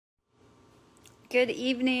Good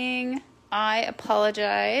evening. I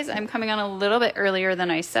apologize. I'm coming on a little bit earlier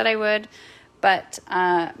than I said I would, but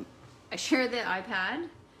I share the iPad,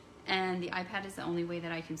 and the iPad is the only way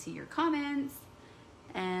that I can see your comments,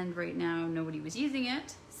 and right now nobody was using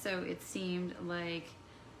it, so it seemed like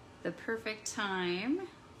the perfect time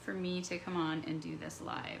for me to come on and do this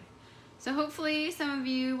live. So hopefully some of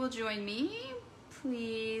you will join me.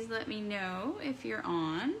 Please let me know if you're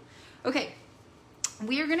on. Okay.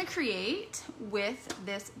 We are going to create with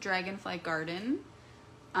this Dragonfly Garden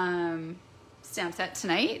stamp set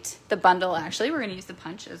tonight. The bundle, actually, we're going to use the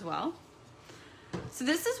punch as well. So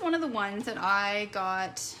this is one of the ones that I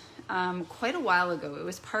got quite a while ago. It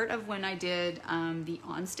was part of when I did the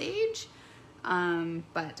onstage,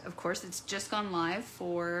 but of course it's just gone live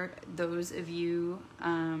for those of you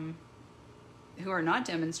who are not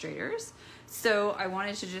demonstrators. So I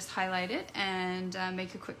wanted to just highlight it and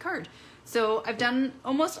make a quick card. So I've done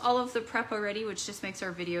almost all of the prep already, which just makes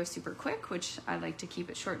our video super quick, which I like to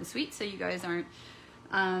keep it short and sweet so you guys aren't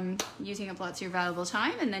using up lots of your valuable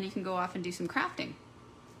time, and then you can go off and do some crafting.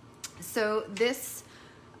 So this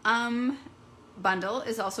bundle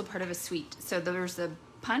is also part of a suite. So there's a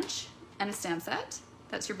punch and a stamp set.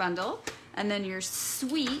 That's your bundle. And then your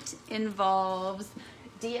suite involves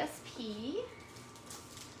DSP.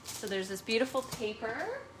 So there's this beautiful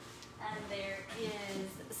paper, and there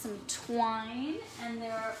is some twine, and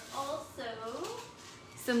there are also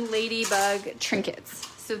some ladybug trinkets.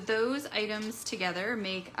 So those items together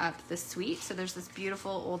make up the suite. So there's this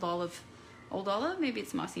beautiful old olive, maybe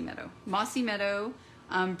it's mossy meadow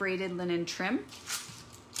braided linen trim,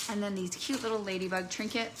 and then these cute little ladybug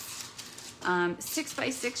trinkets,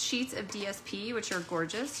 6x6 sheets of DSP, which are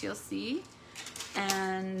gorgeous, you'll see.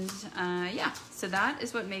 And yeah, so that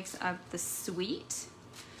is what makes up the suite.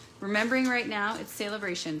 Remembering right now it's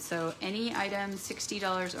Celebration, so any item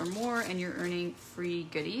 $60 or more and you're earning free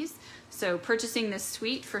goodies. So purchasing this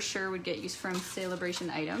suite for sure would get you from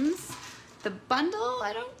Celebration items. The bundle,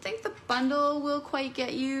 I don't think the bundle will quite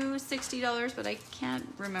get you $60, but I can't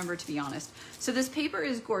remember, to be honest. So this paper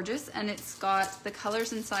is gorgeous, and it's got the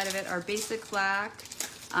colors inside of it are basic black,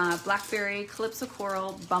 blackberry, calypso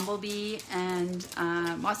coral, bumblebee, and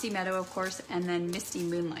mossy meadow, of course, and then misty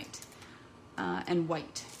moonlight and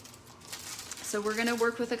white. So we're going to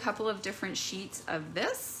work with a couple of different sheets of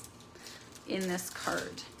this in this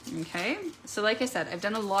card. Okay, so like I said, I've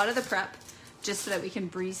done a lot of the prep just so that we can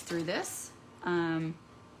breeze through this,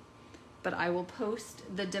 but I will post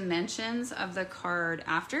the dimensions of the card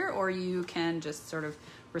after, or you can just sort of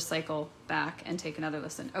recycle back and take another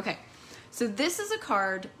listen. Okay. So this is a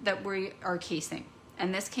card that we are casing,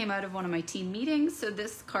 and this came out of one of my team meetings. So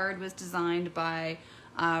this card was designed by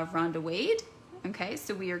Rhonda Wade. Okay,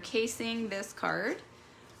 so we are casing this card.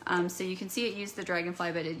 So you can see it used the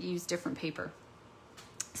Dragonfly, but it used different paper.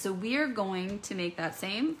 So we are going to make that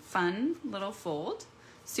same fun little fold,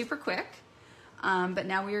 super quick. But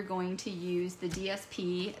now we are going to use the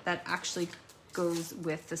DSP that actually goes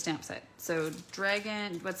with the stamp set. So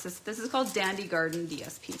what's this? This is called Dandy Garden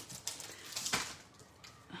DSP.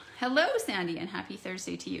 Hello, Sandy, and happy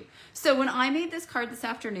Thursday to you. So when I made this card this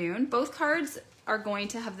afternoon, both cards are going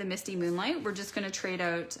to have the Misty Moonlight. We're just going to trade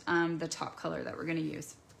out the top color that we're going to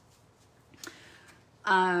use.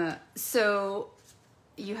 So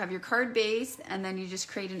you have your card base, and then you just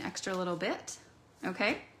create an extra little bit.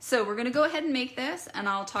 Okay, so we're going to go ahead and make this, and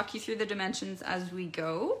I'll talk you through the dimensions as we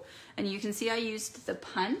go. And you can see I used the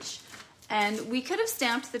punch. And we could have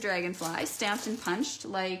stamped the Dragonfly, stamped and punched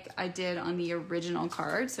like I did on the original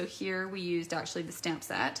card. So here we used actually the stamp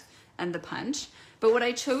set and the punch. But what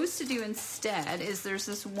I chose to do instead is there's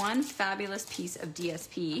this one fabulous piece of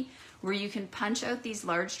DSP where you can punch out these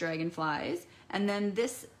large dragonflies. And then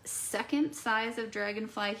this second size of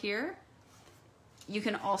dragonfly here, you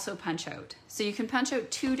can also punch out. So you can punch out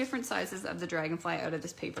two different sizes of the Dragonfly out of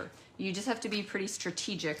this paper. You just have to be pretty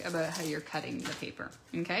strategic about how you're cutting the paper,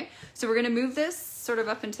 okay? So we're gonna move this sort of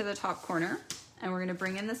up into the top corner, and we're gonna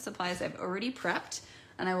bring in the supplies I've already prepped,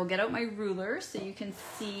 and I will get out my ruler so you can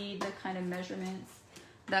see the kind of measurements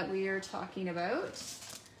that we are talking about.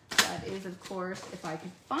 That is, of course, if I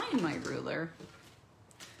can find my ruler.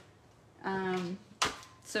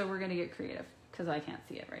 So we're gonna get creative because I can't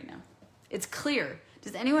see it right now. It's clear.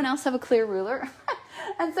 Does anyone else have a clear ruler?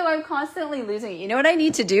 And so I'm constantly losing it. You know what I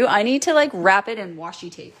need to do? I need to like wrap it in washi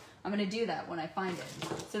tape. I'm going to do that when I find it.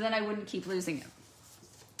 So then I wouldn't keep losing it.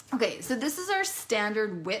 Okay, so this is our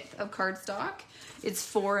standard width of cardstock. It's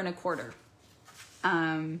 4 1/4.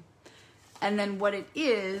 And then what it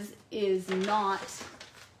is not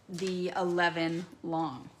the 11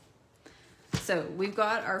 long. So we've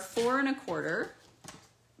got our 4 1/4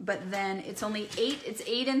 but then it's only 8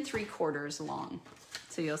 3/4 long.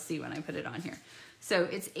 So you'll see when I put it on here. So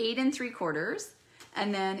it's 8 3/4,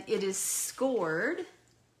 and then it is scored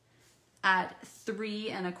at 3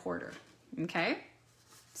 1/4. Okay,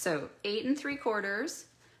 so 8 3/4,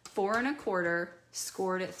 4 1/4,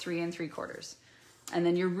 scored at 3 3/4. And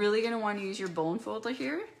then you're really going to want to use your bone folder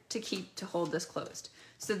here to hold this closed.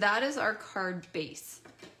 So that is our card base.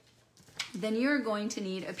 Then you're going to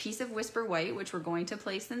need a piece of Whisper White, which we're going to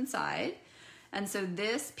place inside. And so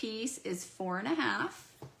this piece is 4 1/2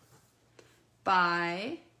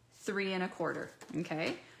 by 3 1/4.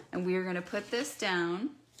 Okay, and we are going to put this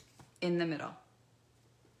down in the middle.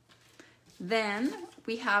 Then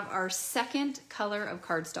we have our second color of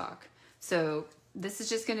cardstock. So this is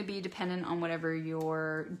just going to be dependent on whatever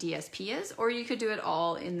your DSP is, or you could do it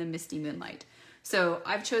all in the Misty Moonlight. So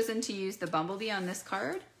I've chosen to use the Bumblebee on this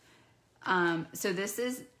card. So this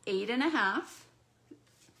is 8 1/2,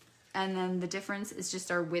 and then the difference is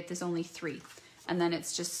just our width is only 3, and then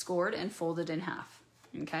it's just scored and folded in half.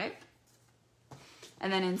 Okay.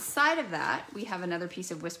 And then inside of that, we have another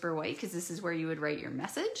piece of Whisper White, because this is where you would write your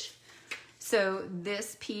message. So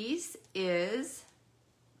this piece is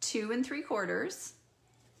 2 3/4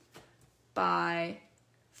 by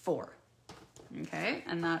 4. Okay,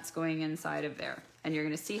 and that's going inside of there. And you're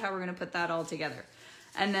going to see how we're going to put that all together.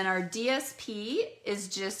 And then our DSP is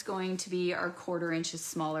just going to be our 1/4 inches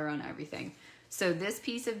smaller on everything. So this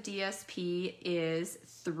piece of DSP is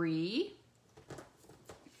 3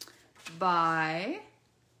 by,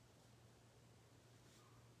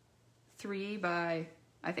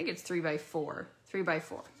 I think it's 3 by 4. 3 by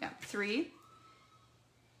 4, yeah, 3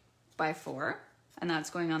 by 4. And that's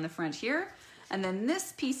going on the front here. And then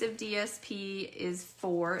this piece of DSP is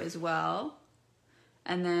 4 as well.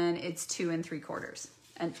 And then it's 2 3/4.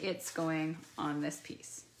 And it's going on this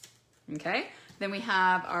piece. Okay, then we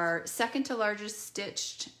have our second to largest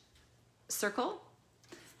stitched circle.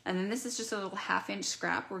 And then this is just a little 1/2 inch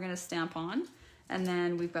scrap we're going to stamp on. And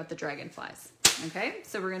then we've got the dragonflies. Okay,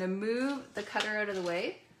 so we're going to move the cutter out of the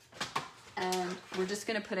way, and we're just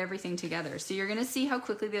going to put everything together. So you're going to see how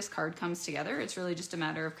quickly this card comes together. It's really just a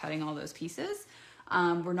matter of cutting all those pieces.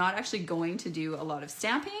 We're not actually going to do a lot of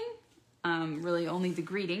stamping, really only the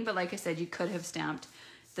greeting, but like I said, you could have stamped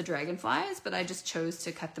the dragonflies, but I just chose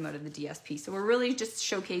to cut them out of the DSP. So we're really just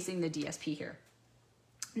showcasing the DSP here.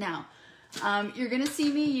 Now, you're going to see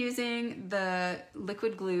me using the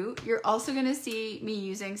liquid glue. You're also going to see me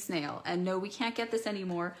using snail. And no, we can't get this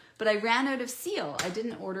anymore, but I ran out of seal. I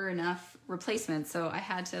didn't order enough replacements, so I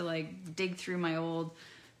had to like dig through my old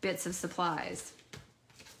bits of supplies.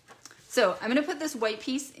 So I'm going to put this white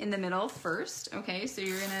piece in the middle first. Okay, so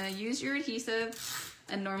you're going to use your adhesive.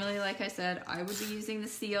 And normally, like I said, I would be using the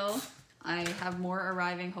seal. I have more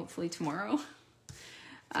arriving hopefully tomorrow.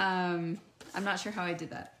 I'm not sure how I did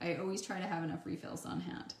that. I always try to have enough refills on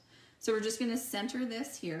hand. So we're just going to center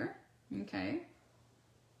this here, okay?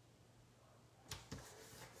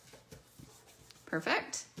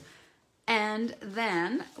 Perfect. And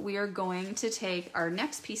then we are going to take our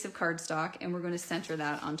next piece of cardstock and we're going to center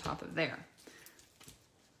that on top of there.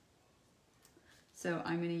 So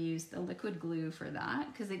I'm going to use the liquid glue for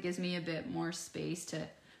that because it gives me a bit more space to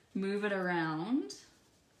move it around.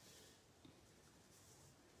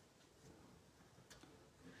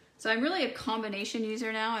 So I'm really a combination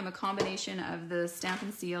user now. I'm a combination of the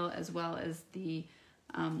Stampin' Seal as well as the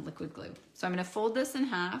liquid glue. So I'm going to fold this in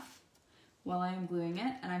half while I'm gluing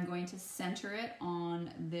it, and I'm going to center it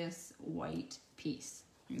on this white piece.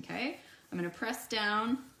 Okay, I'm going to press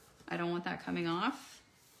down. I don't want that coming off.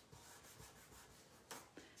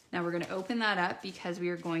 Now we're going to open that up because we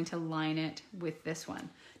are going to line it with this one.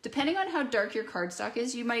 Depending on how dark your cardstock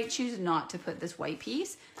is, you might choose not to put this white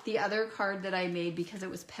piece. The other card that I made, because it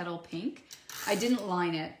was petal pink, I didn't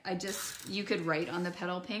line it. You could write on the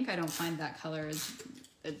petal pink. I don't find that color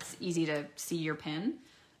it's easy to see your pen.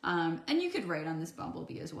 And you could write on this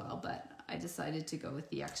bumblebee as well, but I decided to go with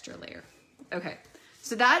the extra layer. Okay,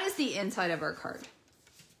 so that is the inside of our card.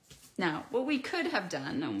 Now, what we could have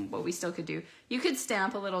done, and what we still could do, you could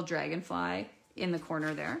stamp a little dragonfly in the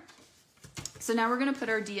corner there. So now we're going to put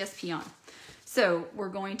our DSP on. So we're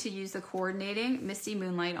going to use the coordinating Misty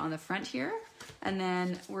Moonlight on the front here, and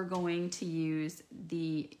then we're going to use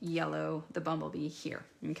the yellow, the bumblebee here,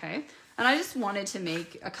 okay? And I just wanted to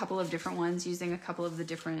make a couple of different ones using a couple of the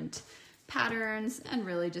different patterns, and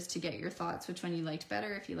really just to get your thoughts, which one you liked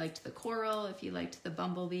better, if you liked the coral, if you liked the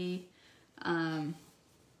bumblebee.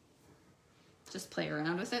 Just play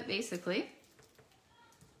around with it, basically.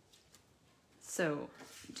 So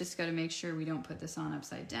just got to make sure we don't put this on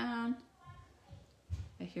upside down.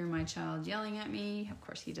 I hear my child yelling at me. Of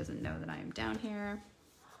course, he doesn't know that I am down here.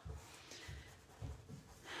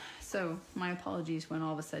 So my apologies when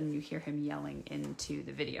all of a sudden you hear him yelling into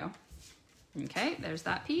the video. Okay, there's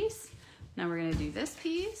that piece. Now we're gonna do this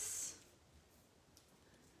piece.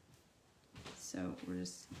 So we're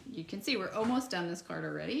just, you can see we're almost done this card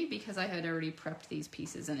already because I had already prepped these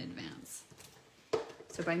pieces in advance.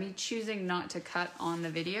 So by me choosing not to cut on the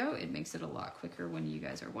video, it makes it a lot quicker when you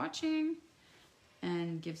guys are watching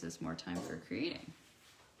and gives us more time for creating.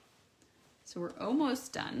 So we're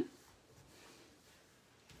almost done.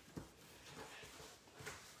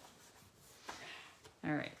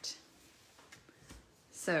 All right.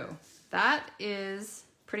 So that is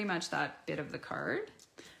pretty much that bit of the card.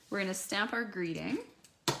 We're gonna stamp our greeting.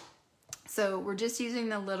 So we're just using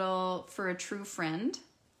the little "For a True Friend."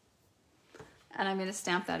 And I'm gonna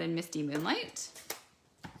stamp that in Misty Moonlight.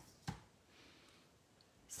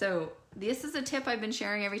 So this is a tip I've been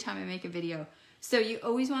sharing every time I make a video. So you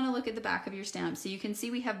always wanna look at the back of your stamp. So you can see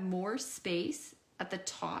we have more space at the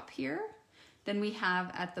top here than we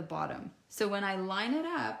have at the bottom. So when I line it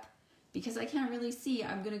up, because I can't really see,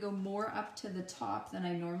 I'm gonna go more up to the top than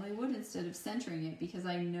I normally would instead of centering it because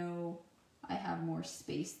I know I have more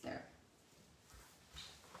space there.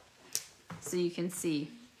 So you can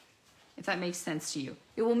see if that makes sense to you.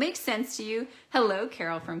 It will make sense to you. Hello,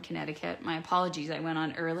 Carol from Connecticut. My apologies, I went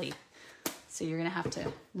on early. So you're gonna have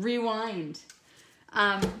to rewind.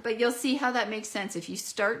 But you'll see how that makes sense. If you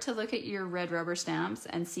start to look at your red rubber stamps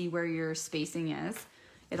and see where your spacing is,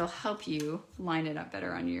 it'll help you line it up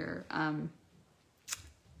better on your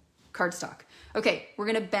cardstock. Okay, we're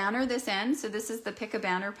gonna banner this end. So this is the Pick a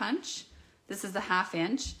Banner punch. This is the 1/2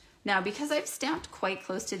 inch. Now, because I've stamped quite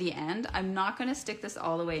close to the end, I'm not gonna stick this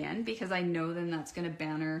all the way in because I know then that's gonna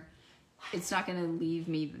banner. It's not gonna leave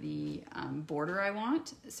me the border I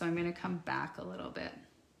want. So I'm gonna come back a little bit.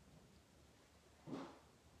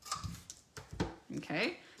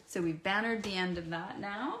 Okay, so we've bannered the end of that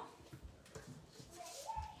now.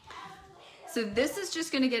 So this is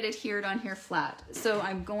just gonna get adhered on here flat. So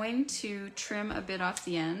I'm going to trim a bit off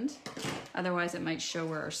the end. Otherwise it might show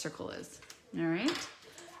where our circle is. All right.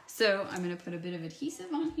 So I'm gonna put a bit of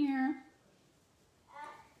adhesive on here.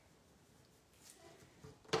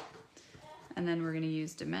 And then we're gonna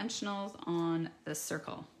use dimensionals on the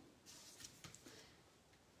circle.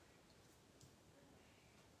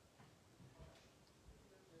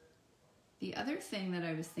 The other thing that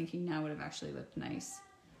I was thinking now would have actually looked nice,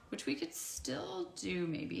 which we could still do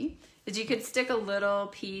maybe, is you could stick a little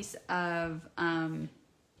piece of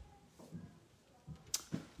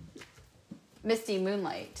Misty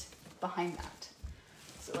Moonlight behind that.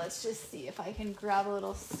 So let's just see if I can grab a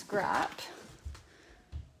little scrap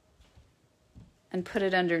and put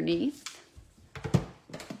it underneath.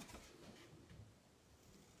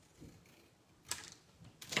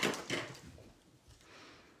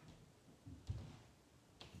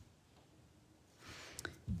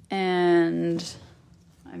 And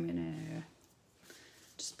I'm gonna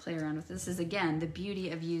just play around with this. This is again the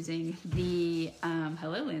beauty of using the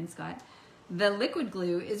hello Lynn Scott. The liquid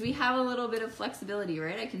glue is we have a little bit of flexibility,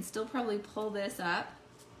 right? I can still probably pull this up,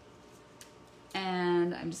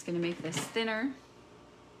 and I'm just gonna make this thinner.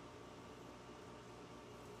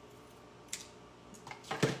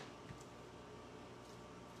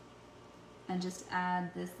 And just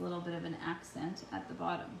add this little bit of an accent at the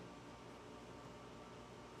bottom.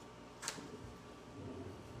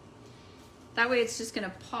 That way it's just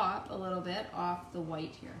gonna pop a little bit off the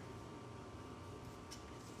white here.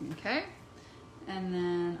 Okay, and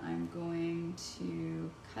then I'm going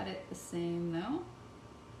to cut it the same though.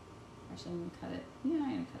 Actually, I'm gonna cut it, yeah,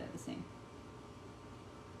 I'm gonna cut it the same.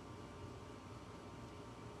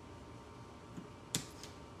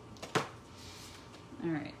 All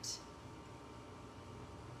right.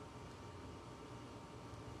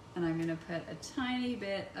 And I'm gonna put a tiny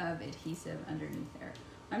bit of adhesive underneath there.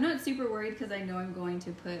 I'm not super worried because I know I'm going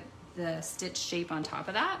to put the stitch shape on top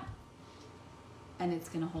of that and it's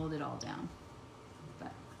gonna hold it all down,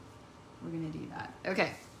 but we're gonna do that.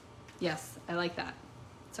 Okay, yes, I like that.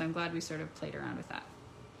 So I'm glad we sort of played around with that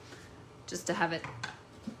just to have it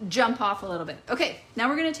jump off a little bit. Okay, now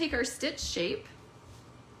we're gonna take our stitch shape.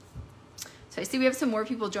 So I see we have some more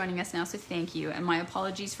people joining us now, so thank you. And my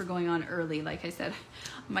apologies for going on early. Like I said,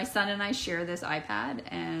 my son and I share this iPad,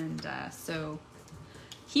 and so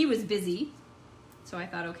he was busy. So I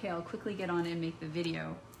thought, okay, I'll quickly get on and make the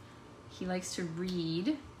video. He likes to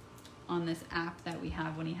read on this app that we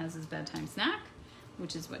have when he has his bedtime snack,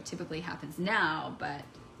 which is what typically happens now, but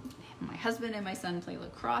my husband and my son play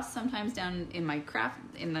lacrosse sometimes down in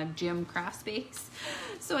the gym craft space.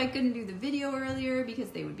 So I couldn't do the video earlier because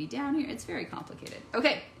they would be down here. It's very complicated.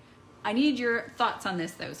 Okay, I need your thoughts on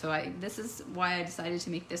this though. So this is why I decided to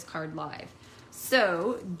make this card live.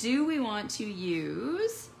 So do we want to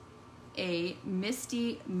use a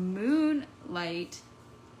Misty Moonlight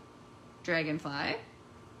Dragonfly?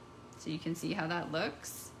 So you can see how that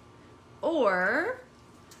looks. Or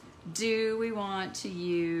do we want to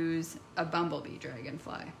use a Bumblebee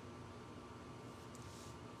Dragonfly?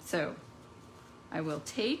 So I will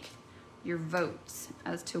take your votes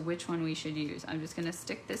as to which one we should use. I'm just gonna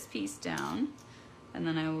stick this piece down and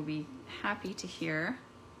then I will be happy to hear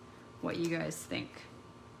what you guys think.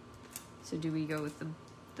 So do we go with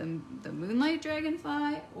the Moonlight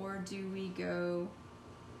Dragonfly or do we go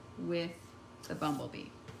with the Bumblebee?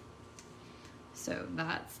 So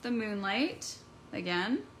that's the Moonlight,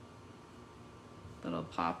 again, little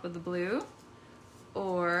pop of the blue,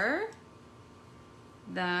 or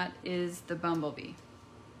that is the Bumblebee.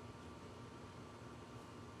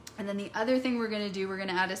 And then the other thing we're gonna do, we're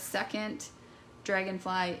gonna add a second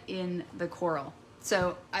dragonfly in the coral.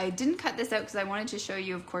 So I didn't cut this out because I wanted to show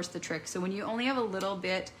you, of course, the trick. So when you only have a little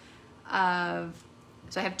bit of,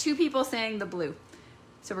 so I have two people saying the blue.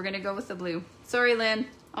 So we're gonna go with the blue. Sorry, Lynn,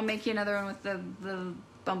 I'll make you another one with the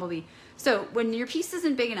Bumblebee. So when your piece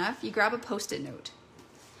isn't big enough, you grab a Post-it note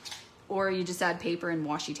or you just add paper and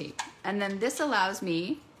washi tape. And then this allows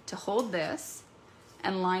me to hold this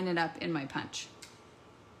and line it up in my punch.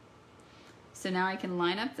 So now I can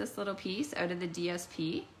line up this little piece out of the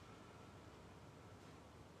DSP.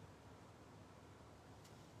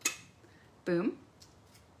 Boom.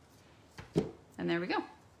 And there we go.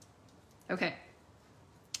 Okay.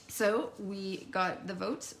 So we got the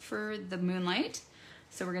votes for the Moonlight.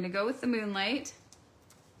 So we're gonna go with the Moonlight.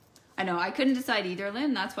 I know, I couldn't decide either,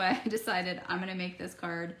 Lynn. That's why I decided I'm gonna make this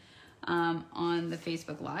card on the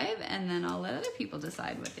Facebook Live, and then I'll let other people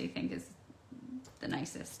decide what they think is the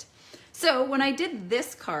nicest. So when I did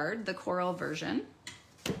this card, the coral version,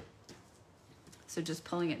 so just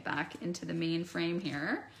pulling it back into the main frame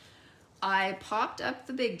here, I popped up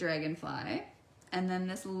the big dragonfly, and then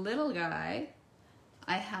this little guy,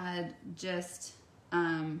 I had just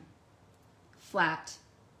flat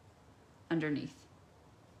underneath.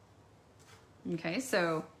 Okay,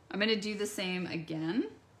 so I'm gonna do the same again,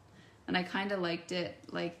 and I kind of liked it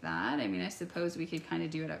like that. I mean, I suppose we could kind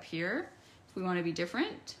of do it up here if we want to be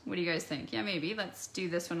different. What do you guys think? Yeah, maybe. Let's do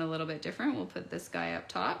this one a little bit different. We'll put this guy up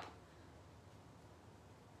top,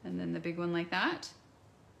 and then the big one like that.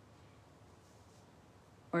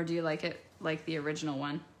 Or do you like it like the original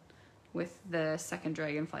one with the second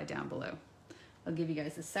dragonfly down below? I'll give you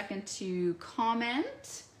guys a second to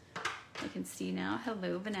comment. I can see now.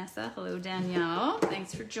 Hello, Vanessa. Hello, Danielle.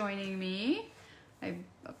 Thanks for joining me. I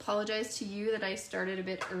apologize to you that I started a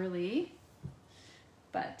bit early,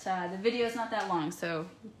 but the video is not that long, so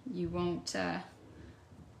you won't, it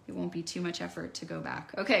won't be too much effort to go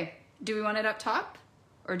back. Okay, do we want it up top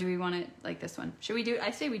or do we want it like this one? Should we do it?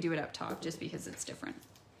 I say we do it up top just because it's different.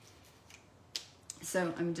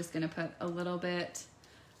 So I'm just gonna put a little bit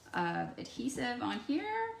of adhesive on here.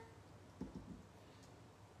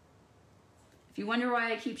 If you wonder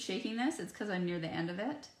why I keep shaking this, it's because I'm near the end of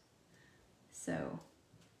it. So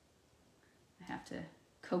I have to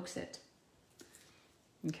coax it.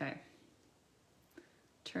 Okay.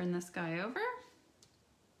 Turn this guy over.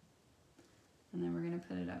 And then we're gonna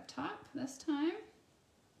put it up top this time.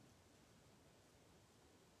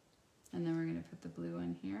 And then we're gonna put the blue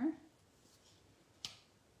one here.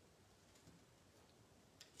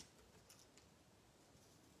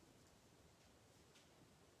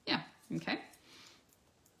 Yeah, okay.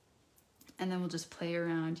 And then we'll just play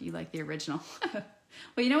around. You like the original.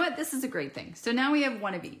 Well, you know what? This is a great thing. So now we have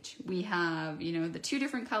one of each. We have, you know, the two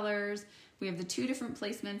different colors. We have the two different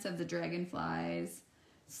placements of the dragonflies.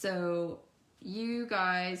 So you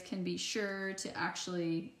guys can be sure to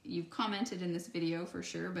actually, you've commented in this video for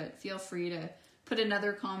sure, but feel free to put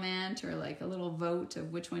another comment or like a little vote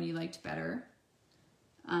of which one you liked better.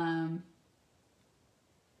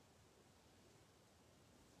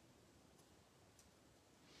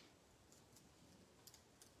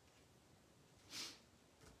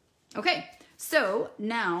 Okay, so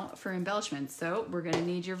now for embellishments. So we're gonna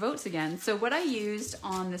need your votes again. So what I used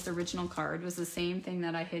on this original card was the same thing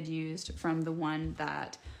that I had used from the one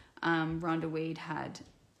that Rhonda Wade had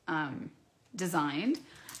designed.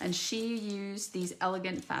 And she used these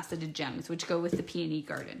elegant faceted gems, which go with the peony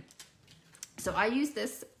garden. So I used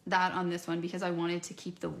that on this one because I wanted to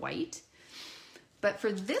keep the white But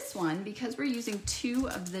for this one, because we're using 2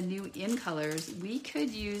 of the new in colors, we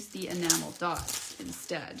could use the enamel dots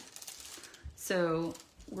instead. So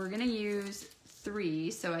we're gonna use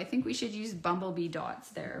 3, so I think we should use bumblebee dots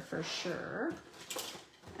there for sure.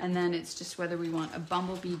 And then it's just whether we want a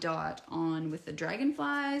bumblebee dot on with the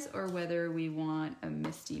dragonflies or whether we want a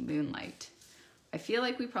misty moonlight. I feel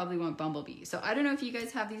like we probably want bumblebee. So I don't know if you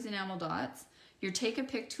guys have these enamel dots. Your take a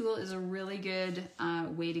pick tool is a really good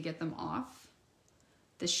way to get them off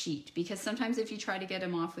the sheet, because sometimes if you try to get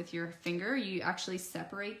them off with your finger, you actually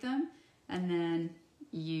separate them and then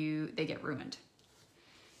they get ruined.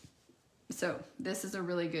 So this is a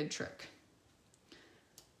really good trick.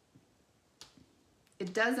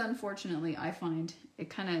 It does, unfortunately, I find, it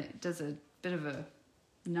kind of does a bit of a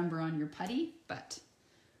number on your putty, but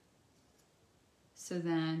so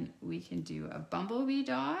then we can do a bumblebee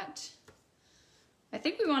dot. I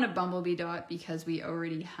think we want a bumblebee dot because we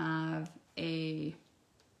already have a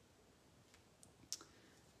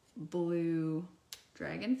blue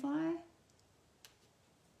dragonfly.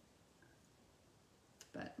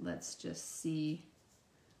 But let's just see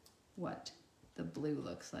what the blue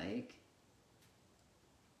looks like.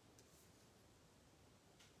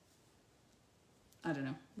 I don't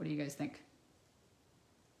know. What do you guys think?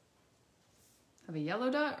 Have a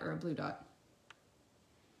yellow dot or a blue dot?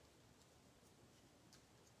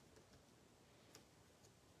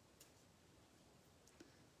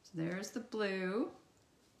 So there's the blue.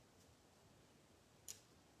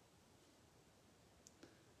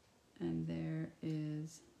 And there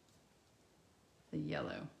is the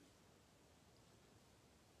yellow.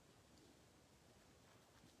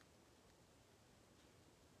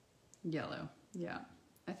 Yellow, yeah.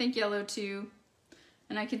 I think yellow too.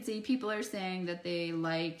 And I can see people are saying that they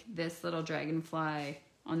like this little dragonfly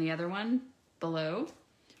on the other one below.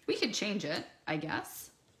 We could change it, I guess.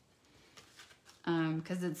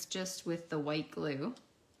 Because it's just with the white glue.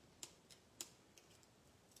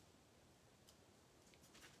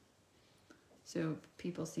 So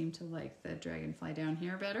people seem to like the dragonfly down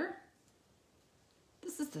here better.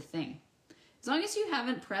 This is the thing. As long as you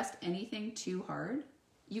haven't pressed anything too hard,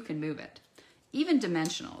 you can move it. Even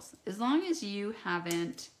dimensionals, as long as you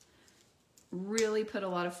haven't really put a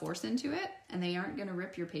lot of force into it and they aren't gonna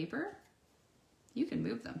rip your paper, you can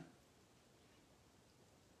move them.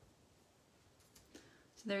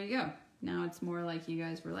 So there you go. Now it's more like you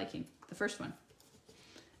guys were liking the first one.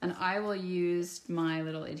 And I will use my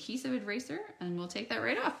little adhesive eraser and we'll take that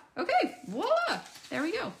right off. Okay, voila, there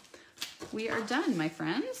we go. We are done, my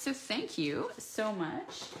friends. So thank you so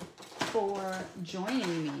much for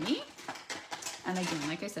joining me. And again,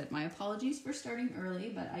 like I said, my apologies for starting early,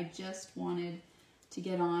 but I just wanted to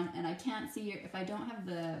get on, and I can't see if I don't have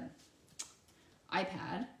the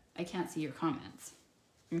iPad, I can't see your comments.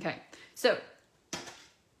 Okay, so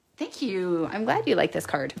thank you. I'm glad you like this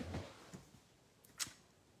card.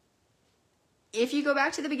 If you go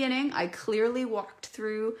back to the beginning, I clearly walked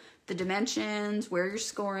through the dimensions, where you're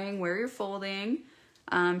scoring, where you're folding,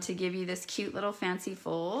 to give you this cute little fancy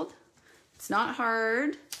fold. It's not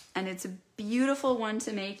hard, and it's a beautiful one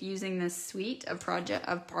to make using this suite of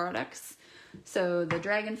products. So the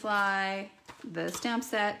Dragonfly, the stamp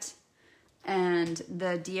set, and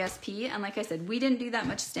the DSP. And like I said, we didn't do that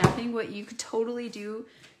much stamping. What you could totally do,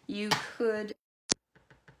 you could...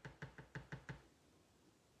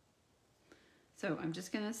 So I'm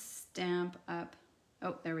just gonna stamp up.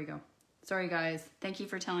 Oh, there we go. Sorry guys, thank you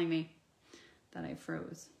for telling me that I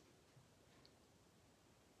froze.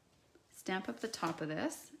 Stamp up the top of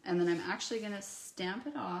this, and then I'm actually gonna stamp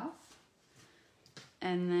it off.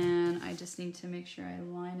 And then I just need to make sure I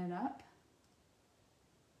line it up.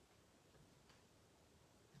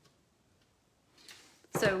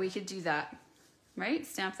 So we could do that, right?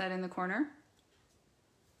 Stamp that in the corner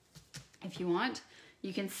if you want.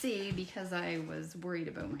 You can see, because I was worried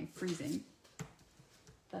about my freezing,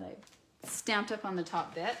 that I stamped up on the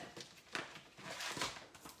top bit.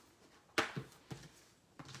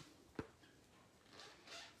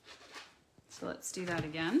 So let's do that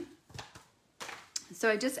again. So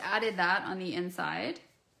I just added that on the inside.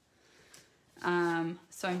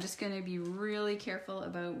 So I'm just going to be really careful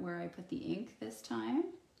about where I put the ink this time.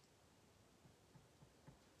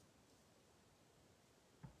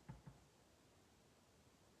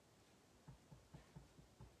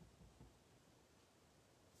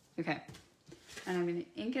 Okay, and I'm going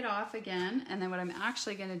to ink it off again, and then what I'm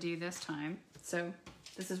actually going to do this time, so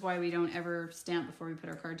this is why we don't ever stamp before we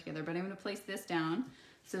put our card together, but I'm going to place this down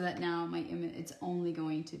so that now my image, it's only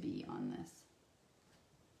going to be on this.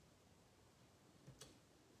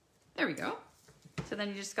 There we go. So then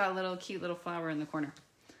you just got a little cute little flower in the corner.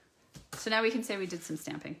 So now we can say we did some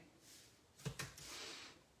stamping.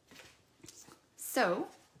 So,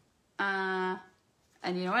 and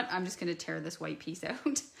you know what? I'm just gonna tear this white piece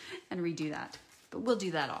out and redo that. But we'll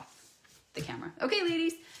do that off the camera. Okay,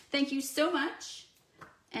 ladies, thank you so much.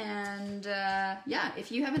 And yeah,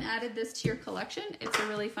 if you haven't added this to your collection, it's a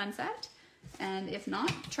really fun set. And if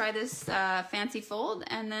not, try this fancy fold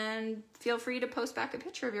and then feel free to post back a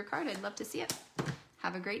picture of your card. I'd love to see it.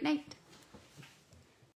 Have a great night.